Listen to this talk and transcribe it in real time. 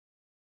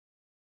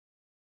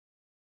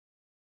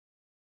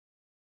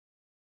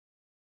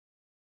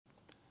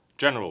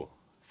General,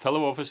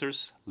 fellow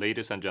officers,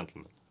 ladies and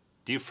gentlemen,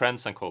 dear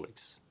friends and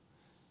colleagues.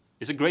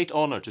 It's a great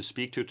honor to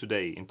speak to you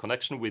today in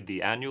connection with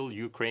the annual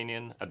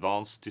Ukrainian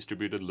Advanced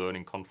Distributed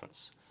Learning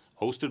Conference,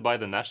 hosted by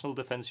the National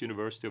Defence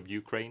University of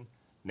Ukraine,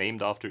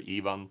 named after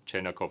Ivan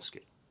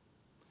Chernyakhovsky.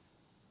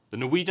 The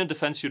Norwegian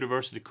Defence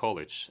University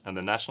College and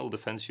the National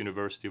Defence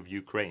University of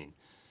Ukraine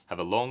have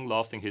a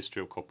long-lasting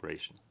history of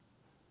cooperation.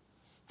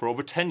 For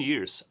over 10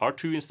 years, our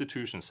two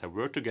institutions have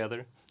worked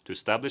together to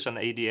establish an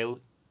ADL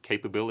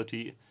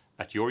capability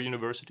at your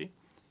university.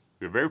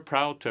 We are very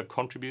proud to have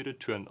contributed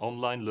to an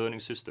online learning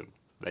system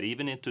that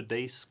even in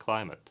today's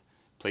climate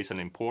plays an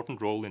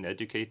important role in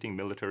educating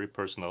military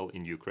personnel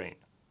in Ukraine.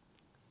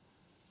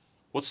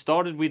 What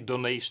started with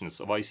donations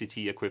of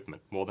ICT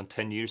equipment more than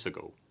 10 years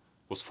ago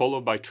was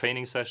followed by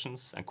training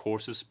sessions and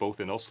courses both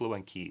in Oslo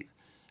and Kyiv,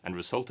 and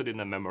resulted in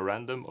a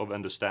memorandum of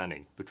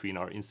understanding between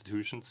our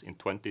institutions in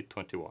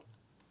 2021.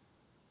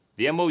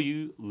 The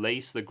MOU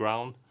lays the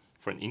ground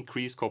for an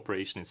increased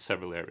cooperation in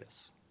several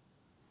areas.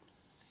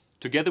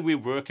 Together we are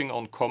working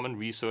on common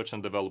research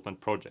and development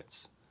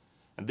projects,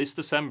 and this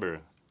December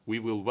we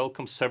will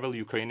welcome several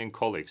Ukrainian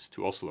colleagues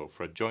to Oslo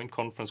for a joint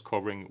conference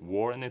covering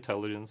war and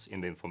intelligence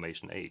in the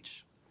information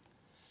age.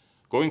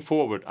 Going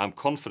forward, I'm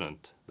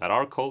confident that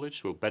our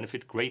college will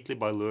benefit greatly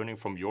by learning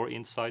from your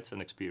insights and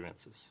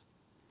experiences.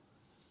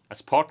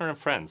 As partner and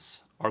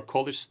friends, our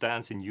college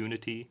stands in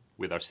unity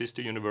with our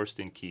sister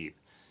university in Kyiv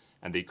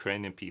and the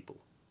Ukrainian people.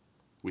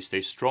 We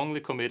stay strongly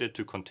committed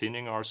to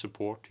continuing our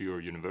support to your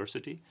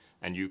university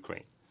and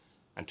Ukraine,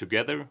 and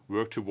together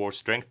work towards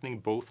strengthening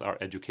both our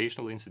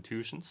educational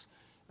institutions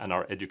and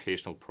our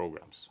educational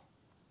programs.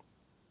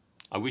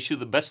 I wish you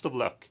the best of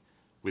luck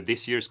with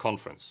this year's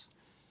conference,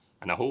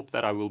 and I hope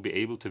that I will be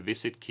able to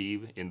visit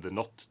Kyiv in the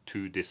not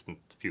too distant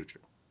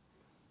future.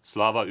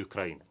 Slava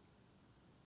Ukraini!